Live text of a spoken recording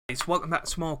Welcome back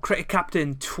to more Cricket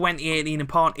Captain 2018 and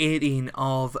part 18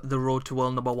 of the Road to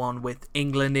World Number 1 with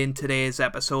England. In today's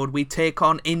episode, we take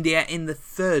on India in the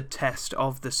third test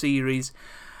of the series,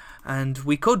 and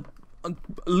we could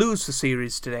lose the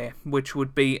series today, which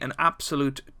would be an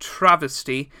absolute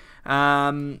travesty.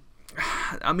 I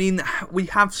mean, we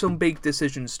have some big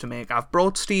decisions to make. I've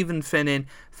brought Stephen Finn in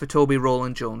for Toby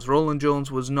Rowland-Jones.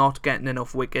 Rowland-Jones was not getting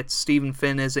enough wickets. Stephen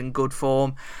Finn is in good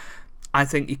form. I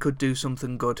think he could do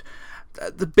something good.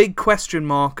 The big question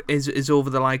mark is over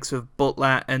the likes of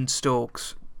Buttler and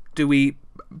Stokes. Do we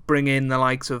bring in the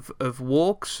likes of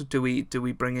Wokes? Do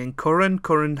we bring in Curran?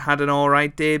 Curran had an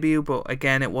alright debut, but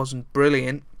again, it wasn't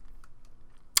brilliant.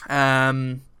 I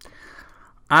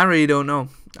really don't know.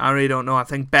 I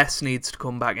think Best needs to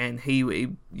come back in. He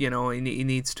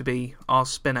needs to be our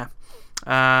spinner.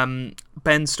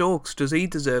 Ben Stokes, does he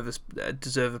deserve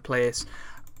a place?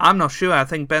 I'm not sure. I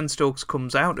think Ben Stokes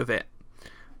comes out of it.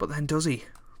 But then does he?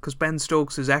 Because Ben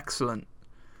Stokes is excellent.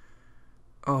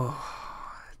 Oh,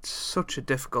 it's such a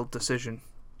difficult decision.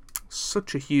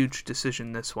 Such a huge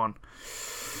decision, this one.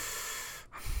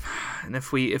 And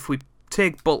if we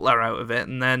take Buttler out of it,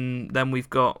 and then we've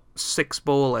got 6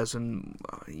 bowlers, and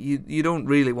you don't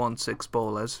really want 6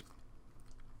 bowlers.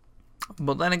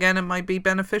 But then again, it might be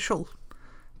beneficial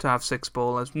to have 6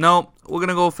 bowlers. No, we're going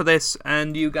to go for this,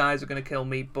 and you guys are going to kill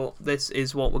me, but this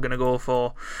is what we're going to go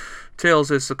for.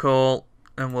 Tails is the call,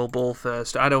 and we'll bowl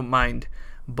first. I don't mind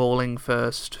bowling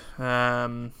first.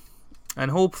 And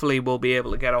hopefully we'll be able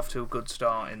to get off to a good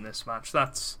start in this match.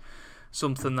 That's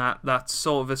something that's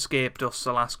sort of escaped us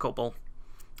the last couple.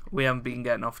 We haven't been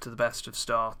getting off to the best of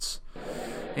starts.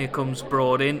 Here comes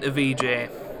Broad into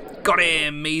VJ. Got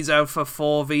him! He's out for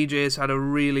 4. VJ's had a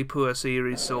really poor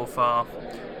series so far.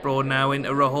 Broad now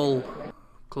into Rahul.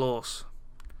 Close.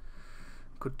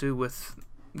 Could do with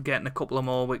getting a couple of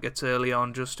more wickets early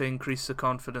on just to increase the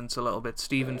confidence a little bit.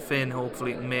 Stephen Finn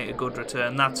hopefully can make a good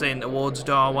return. That's in towards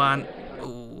Dhawan.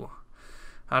 Ooh.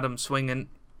 Had him swinging,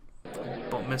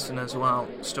 but missing as well.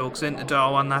 Stokes into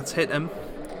Dhawan. That's hit him.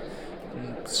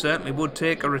 And certainly would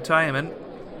take a retirement.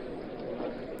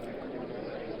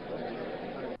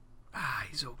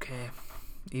 He's okay.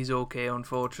 He's okay,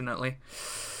 unfortunately.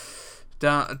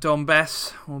 Dom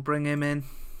Bess, we'll bring him in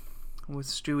with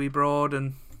Stewie Broad,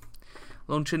 and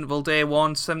lunch interval day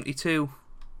 1, 72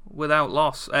 without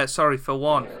loss. For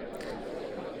 1.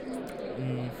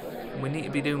 We need to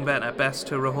be doing better. Best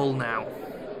to Rahul now.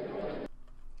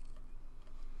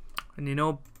 And you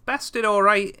know, Best did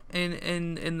alright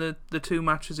in the 2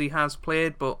 matches he has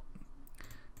played, but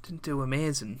didn't do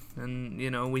amazing. And, you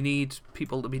know, we need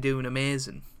people to be doing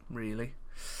amazing, really.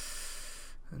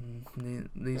 And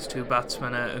these 2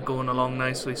 batsmen are going along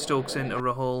nicely. Stokes into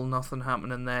Rahul, nothing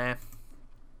happening there.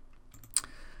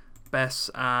 Bess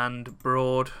and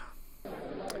Broad.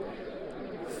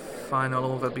 Final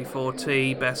over before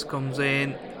tea. Bess comes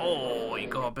in. Oh, he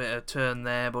got a bit of turn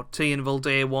there. But tea interval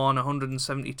day 1,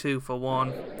 172 for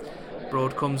 1.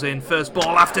 Broad comes in. First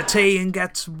ball after tea and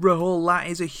gets Rahul. That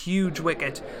is a huge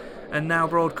wicket. And now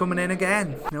Broad coming in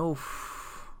again. No.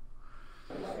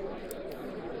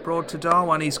 Broad to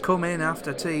Dhawan. He's come in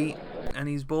after tea. And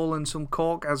he's bowling some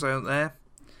corkers out there.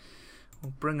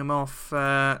 We'll bring him off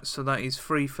so that he's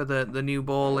free for the new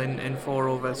ball in 4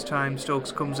 overs time.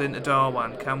 Stokes comes into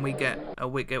Dhawan. Can we get a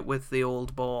wicket with the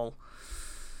old ball?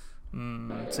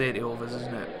 It's 80 overs,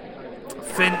 isn't it?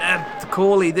 Finn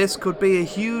Kohli, this could be a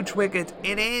huge wicket.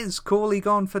 It is. Kohli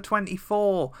gone for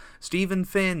 24. Stephen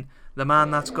Finn, the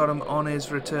man that's got him on his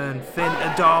return. Finn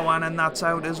to Dhawan, and that's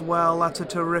out as well. That's a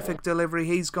terrific delivery.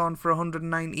 He's gone for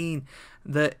 119.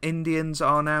 The Indians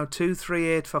are now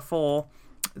 238 for 4.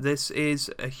 This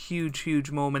is a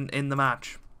huge moment in the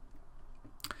match.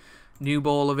 New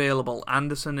ball available.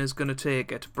 Anderson is going to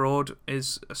take it. Broad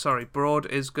is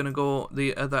going to go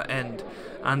the other end.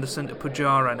 Anderson to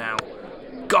Pujara now.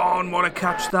 Gone! What a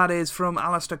catch that is from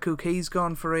Alistair Cook. He's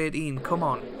gone for 18. Come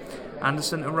on.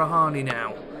 Anderson to Rahane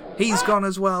now. He's gone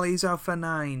as well. He's out for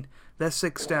 9. They're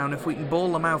 6 down. If we can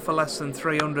bowl them out for less than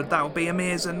 300, that would be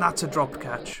amazing. That's a dropped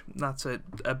catch. That's a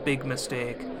big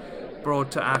mistake.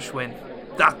 Broad to Ashwin.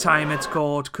 That time it's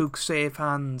caught. Cook's safe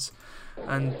hands.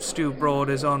 And Stu Broad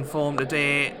is on form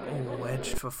today. Oh,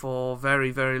 edged for 4.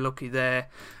 Very, very lucky there.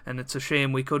 And it's a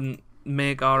shame we couldn't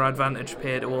make our advantage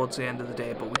pay towards the end of the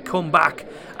day. But we come back.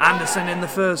 Anderson in the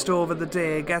first over of the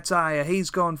day gets higher.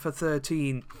 He's gone for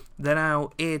 13. They're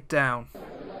now 8 down.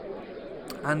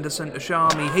 Anderson to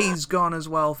Sharmi. He's gone as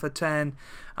well for 10.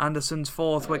 Anderson's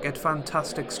 4th wicket.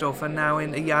 Fantastic stuff. And now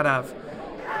into Yadav.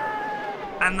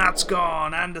 And that's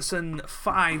gone. Anderson,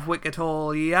 5-wicket haul.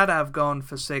 He had to have gone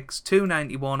for 6.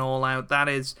 291 all out. That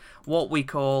is what we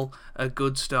call a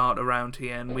good start around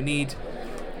here. And we need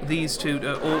these two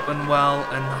to open well.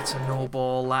 And that's a no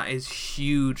ball. That is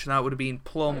huge. That would have been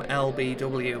plumb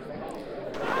LBW.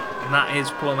 And that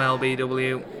is plumb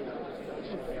LBW.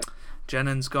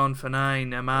 Jennings gone for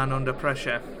 9. A man under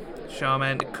pressure.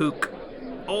 Charmaine to Cook.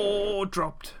 Oh,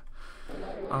 dropped.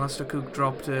 Alistair Cook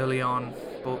dropped early on.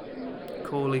 But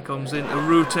Kohli comes into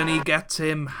Root and he gets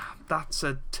him. That's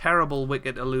a terrible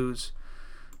wicket to lose.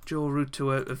 Joe Root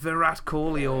to a Virat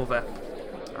Kohli over.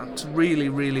 That's really,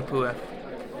 really poor.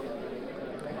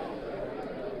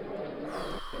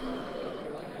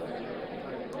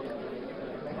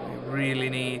 We really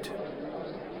need...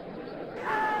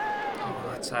 Oh,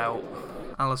 that's out.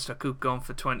 Alistair Cook gone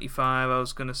for 25. I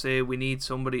was going to say we need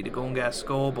somebody to go and get a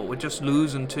score, but we're just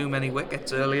losing too many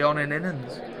wickets early on in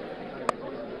innings.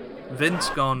 Vince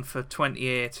gone for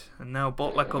 28, and now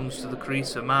Butler comes to the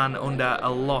crease, a man under a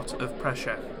lot of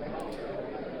pressure.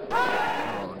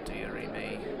 Oh, dearie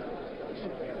me.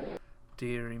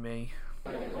 Dearie me.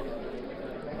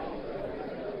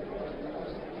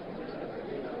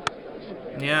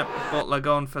 Yeah, Butler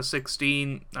gone for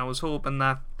 16. I was hoping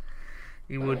that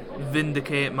he would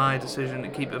vindicate my decision to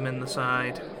keep him in the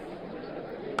side.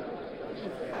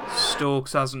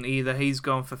 Stokes hasn't either. He's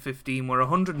gone for 15. We're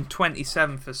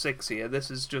 127 for 6 here. This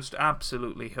is just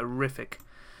absolutely horrific.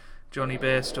 Johnny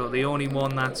Bairstow, the only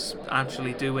one that's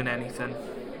actually doing anything.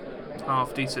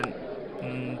 Half decent.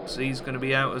 And he's going to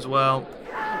be out as well.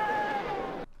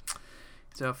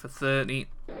 He's out for 30.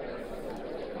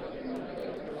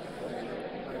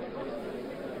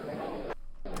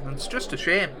 And it's just a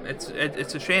shame.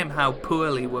 It's a shame how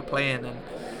poorly we're playing, and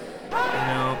you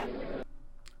know,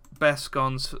 Best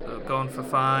gone for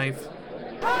 5,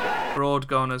 Broad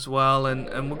gone as well,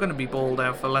 and we're going to be bowled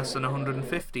out for less than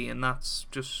 150, and that's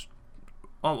just...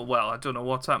 Oh, well, I don't know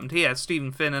what's happened here.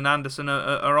 Stephen Finn and Anderson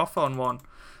are off on one.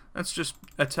 Let's just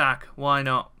attack. Why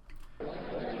not?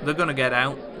 They're going to get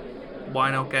out.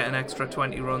 Why not get an extra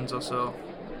 20 runs or so?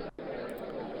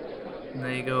 And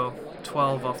there you go.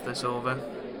 12 off this over.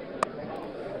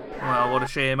 Well, what a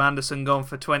shame. Anderson gone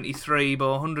for 23,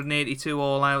 but 182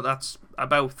 all out. That's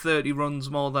about 30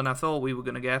 runs more than I thought we were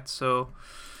going to get, so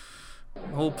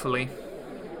hopefully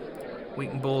we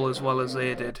can bowl as well as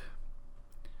they did.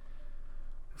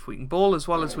 If we can bowl as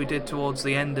well as we did towards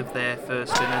the end of their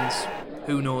first innings,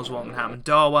 who knows what can happen.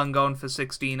 Darwan gone for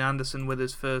 16, Anderson with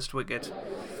his first wicket.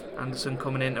 Anderson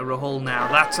coming into Rahul now.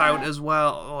 That's out as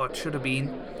well. Oh, it should have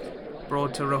been.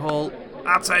 Broad to Rahul.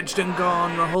 That's edged and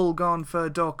gone. Rahul gone for a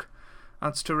duck.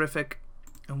 That's terrific.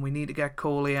 And we need to get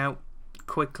Kohli out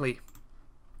quickly.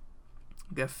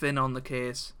 Get Finn on the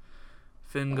case.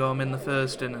 Finn got him in the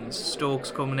first innings.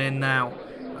 Stokes coming in now.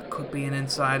 That could be an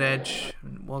inside edge.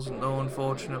 It wasn't though,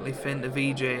 unfortunately. Finn to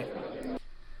VJ.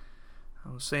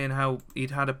 I was saying how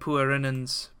he'd had a poor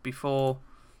innings before.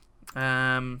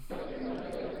 A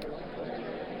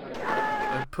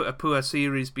poor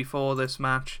series before this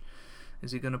match.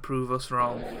 Is he going to prove us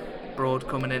wrong? Broad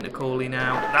coming into Kohli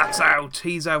now. That's out.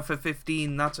 He's out for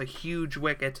 15. That's a huge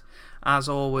wicket, as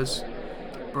always.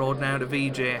 Broad now to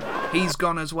VJ. He's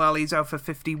gone as well. He's out for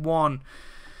 51.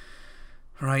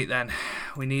 Right then.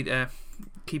 We need to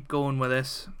keep going with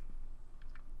this.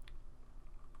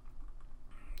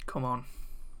 Come on.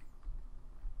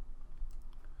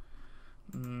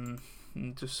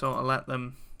 Just sort of let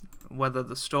them weather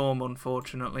the storm,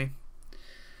 unfortunately.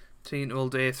 T-Interval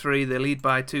day 3, they lead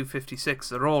by 256.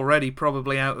 They're already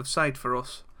probably out of sight for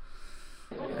us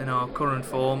in our current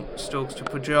form. Stokes to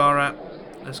Pujara.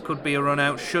 This could be a run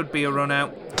out, should be a run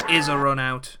out, is a run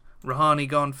out. Rahane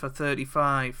gone for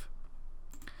 35.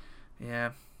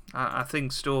 Yeah, I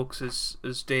think Stokes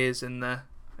is days in the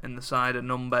side are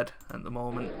numbered at the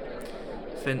moment.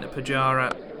 Finn to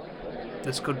Pujara.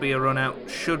 This could be a run out,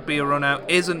 should be a run out,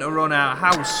 isn't a run out.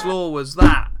 How slow was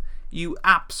that? You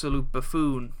absolute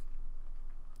buffoon.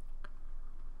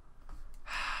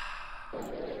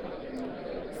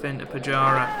 Finn to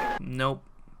Pujara. Nope.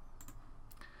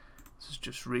 This is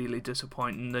just really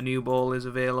disappointing. The new ball is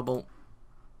available.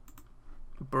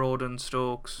 Broad and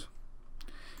Stokes.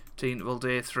 T-Interval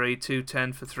day 3,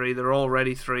 210 for 3. They're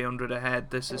already 300 ahead.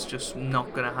 This is just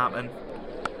not going to happen.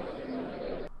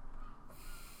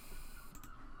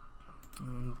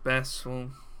 Bess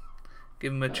will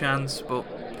give him a chance, but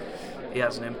he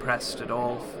hasn't impressed at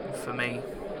all for me.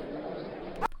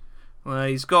 Well,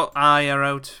 he's got Ayer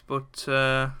out, but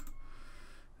yeah,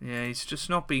 he's just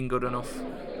not been good enough.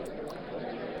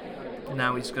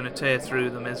 Now he's going to tear through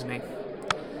them, isn't he?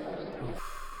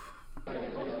 Oof.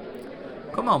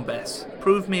 Come on, Bess.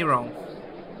 Prove me wrong.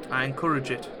 I encourage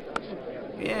it.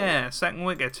 Yeah, second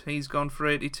wicket. He's gone for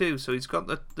 82, so he's got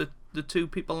the two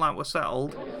people that were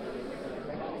settled.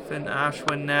 Finn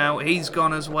Ashwin now. He's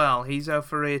gone as well. He's out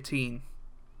for 18.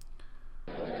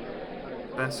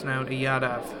 Best now to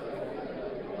Yadav.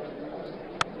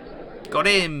 Got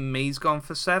him. He's gone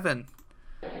for 7.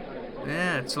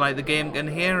 Yeah, it's like the game can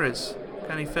hear us.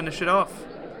 Can he finish it off?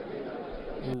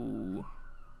 Ooh.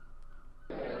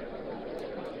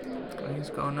 He's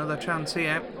got another chance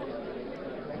here.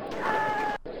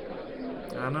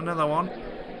 And another one.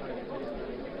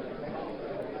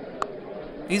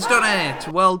 He's done it.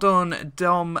 Well done,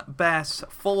 Dom Bess.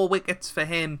 4 wickets for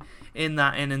him in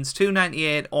that innings.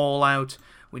 298 all out.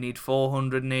 We need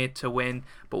 408 to win.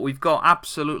 But we've got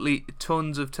absolutely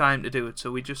tons of time to do it.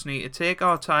 So we just need to take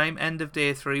our time. End of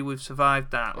day 3. We've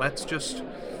survived that. Let's just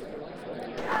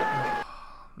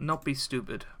not be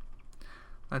stupid.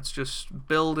 Let's just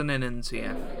build an innings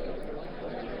here.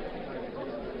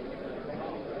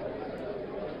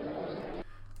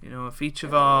 You know, if each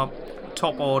of our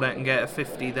top order can get a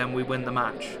 50, then we win the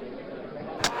match.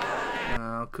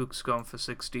 Cook's gone for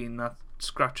 16. That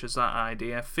scratches that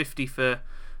idea. 50 for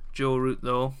Joe Root,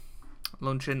 though.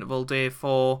 Lunch interval day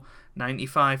 4.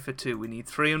 95 for 2. We need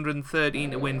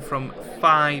 313 to win from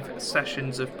 5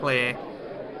 sessions of play.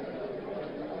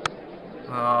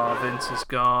 Oh, Vince is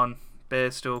gone.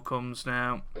 Bairstow comes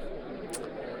now.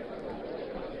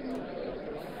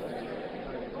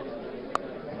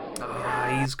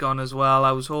 He's gone as well.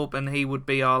 I was hoping he would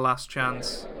be our last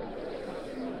chance.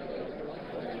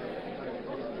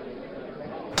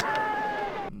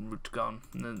 Root gone.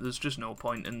 There's just no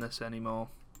point in this anymore.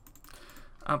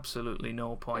 Absolutely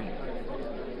no point.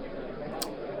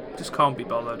 Just can't be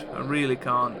bothered. I really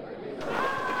can't.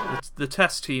 The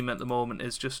test team at the moment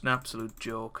is just an absolute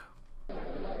joke.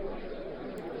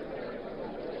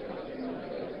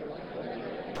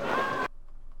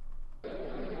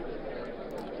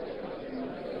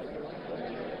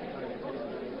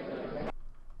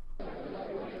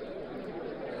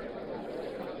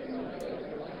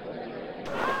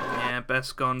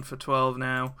 Best gone for 12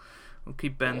 now. We'll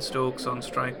keep Ben Stokes on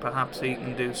strike. Perhaps he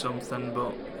can do something,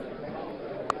 but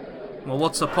well,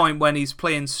 what's the point when he's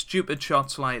playing stupid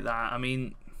shots like that? I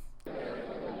mean,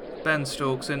 Ben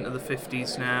Stokes into the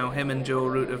 50s now. Him and Joe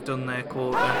Root have done their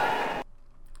quota.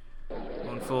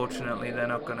 Unfortunately, they're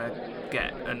not going to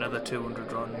get another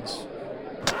 200 runs.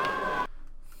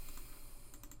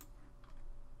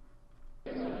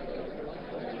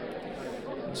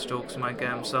 And Stokes might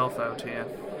get himself out here.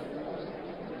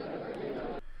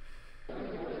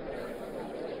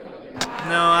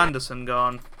 No, Anderson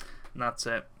gone. And that's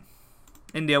it.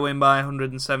 India win by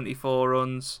 174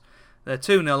 runs. They're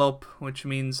 2-0 up, which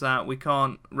means that we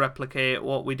can't replicate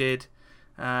what we did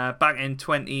back in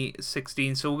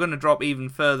 2016. So we're going to drop even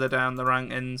further down the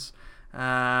rankings.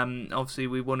 Obviously,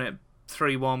 we won it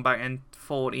 3-1 back in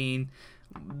 14.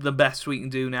 The best we can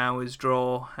do now is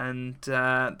draw, and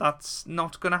that's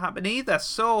not going to happen either.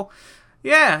 So,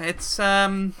 yeah, it's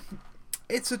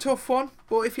a tough one,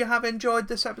 but if you have enjoyed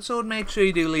this episode, make sure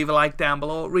you do leave a like down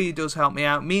below. It really does help me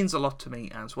out. It means a lot to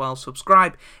me as well.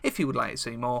 Subscribe if you would like to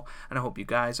see more, and I hope you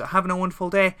guys are having a wonderful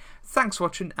day. Thanks for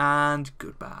watching, and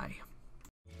goodbye.